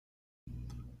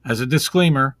As a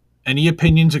disclaimer, any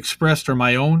opinions expressed are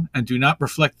my own and do not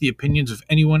reflect the opinions of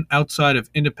anyone outside of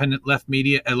Independent Left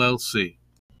Media, LLC.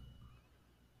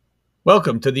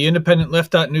 Welcome to the Independent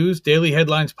Left.News Daily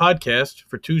Headlines Podcast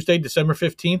for Tuesday, December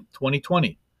 15th,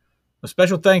 2020. A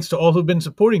special thanks to all who've been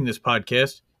supporting this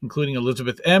podcast, including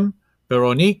Elizabeth M.,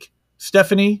 Veronique,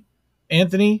 Stephanie,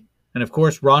 Anthony, and of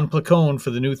course Ron Placone for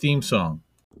the new theme song.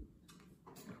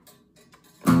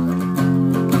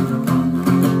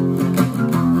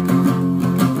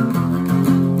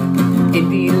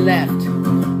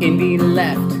 Indie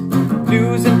left,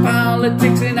 news and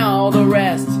politics and all the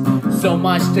rest. So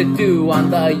much to do on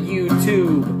the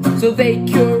YouTube, so they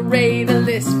curate a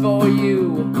list for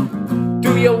you.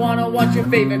 Do you want to watch your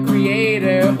favorite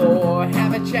creator or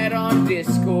have a chat on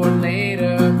Discord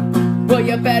later? Well,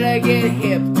 you better get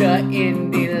hip to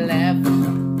Indie Left,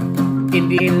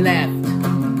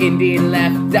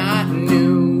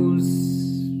 IndieLeft.News.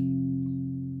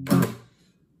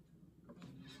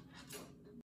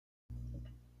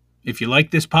 If you like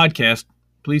this podcast,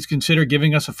 please consider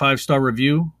giving us a 5-star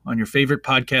review on your favorite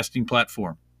podcasting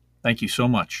platform. Thank you so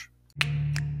much.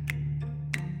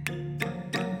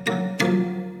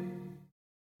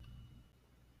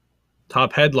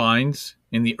 Top headlines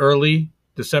in the early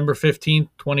December 15th,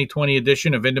 2020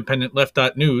 edition of Independent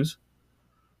Left.News.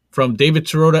 From David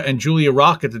Sirota and Julia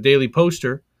Rock at the Daily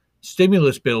Poster,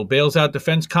 stimulus bill bails out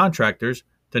defense contractors,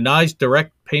 denies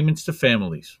direct payments to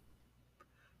families.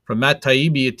 From Matt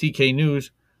Taibbi at TK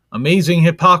News, amazing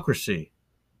hypocrisy.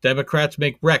 Democrats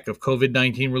make wreck of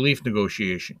COVID-19 relief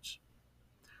negotiations.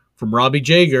 From Robbie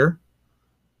Jager,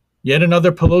 yet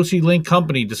another Pelosi-linked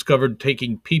company discovered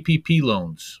taking PPP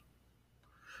loans.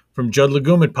 From Judd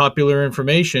Legum at Popular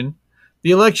Information,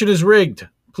 the election is rigged.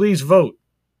 Please vote.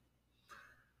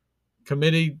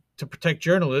 Committee to Protect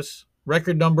Journalists,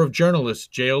 record number of journalists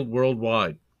jailed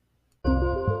worldwide.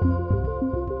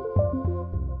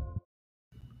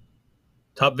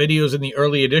 Top videos in the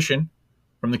early edition.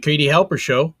 From The Katie Halper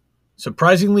Show,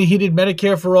 surprisingly heated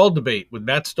Medicare for All debate with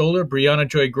Matt Stoller, Briahna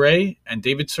Joy Gray, and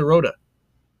David Sirota.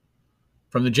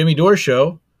 From The Jimmy Dore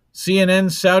Show,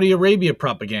 CNN's Saudi Arabia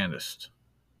propagandist.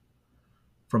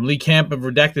 From Lee Camp of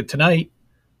Redacted Tonight,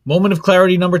 Moment of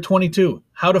Clarity number 22,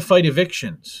 How to Fight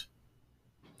Evictions.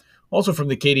 Also from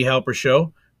The Katie Halper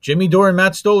Show, Jimmy Dore and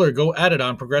Matt Stoller go at it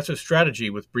on progressive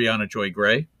strategy with Briahna Joy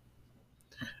Gray.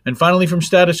 And finally from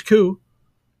Status Coup,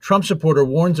 Trump supporter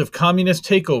warns of communist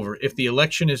takeover if the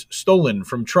election is stolen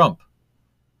from Trump.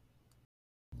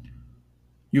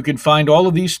 You can find all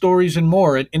of these stories and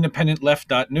more at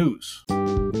IndependentLeft.News.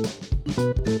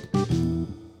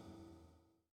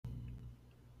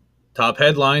 Top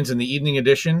headlines in the evening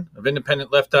edition of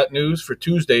IndependentLeft.News for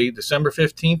Tuesday, December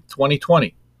 15th,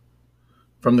 2020.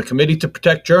 From the Committee to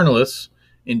Protect Journalists,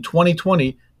 in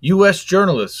 2020, U.S.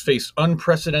 journalists face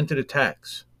unprecedented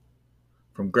attacks.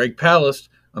 From Greg Palast,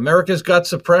 America's Got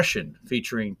Suppression,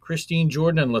 featuring Christine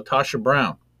Jordan and Latasha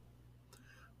Brown.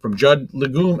 From Judd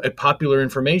Legum at Popular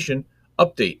Information,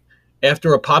 update.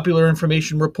 After a Popular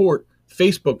Information report,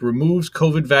 Facebook removes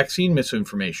COVID vaccine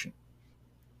misinformation.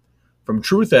 From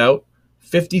Truth Out,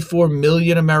 54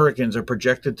 million Americans are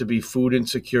projected to be food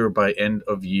insecure by end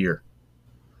of year.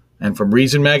 And from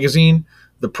Reason Magazine,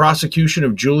 the prosecution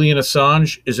of Julian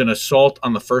Assange is an assault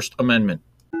on the First Amendment.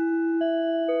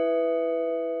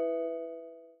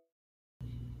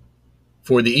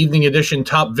 For the evening edition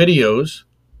top videos,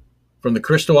 from the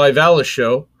Crystal I. Vallis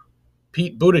Show,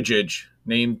 Pete Buttigieg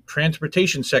named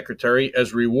Transportation Secretary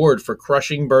as reward for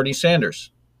crushing Bernie Sanders.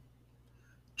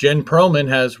 Jen Perlman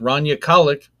has Rania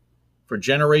Khalek for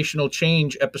Generational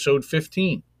Change, Episode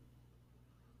 15.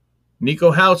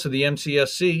 Nico House of the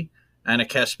MCSC, Anna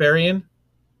Kasparian,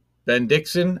 Ben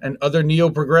Dixon, and other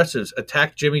neo-progressives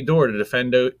attack Jimmy Dore to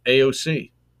defend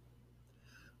AOC.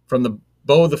 From the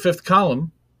Beau of the Fifth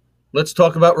Column, let's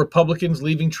talk about Republicans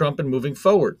leaving Trump and moving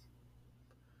forward.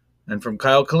 And from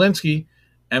Kyle Kulinski,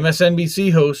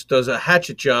 MSNBC host does a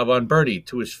hatchet job on Bernie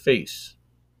to his face.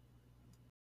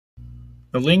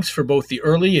 The links for both the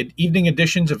early and evening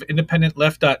editions of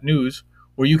IndependentLeft.News,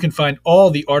 where you can find all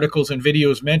the articles and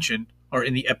videos mentioned, are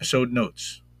in the episode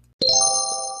notes.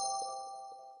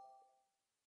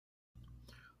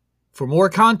 For more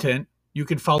content, you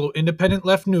can follow Independent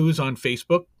Left News on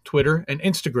Facebook, Twitter, and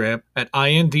Instagram at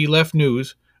IND Left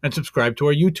News and subscribe to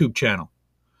our YouTube channel.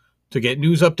 To get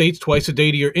news updates twice a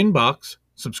day to your inbox,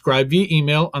 subscribe via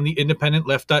email on the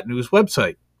IndependentLeft.News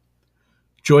website.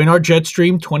 Join our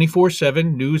Jetstream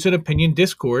 24/7 news and opinion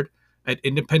Discord at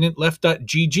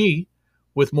IndependentLeft.gg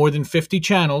with more than 50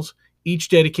 channels, each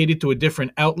dedicated to a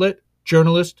different outlet,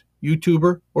 journalist,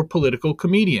 YouTuber, or political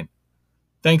comedian.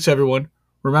 Thanks, everyone.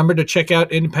 Remember to check out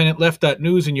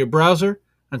independentleft.news in your browser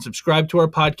and subscribe to our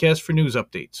podcast for news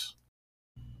updates.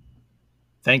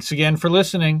 Thanks again for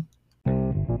listening.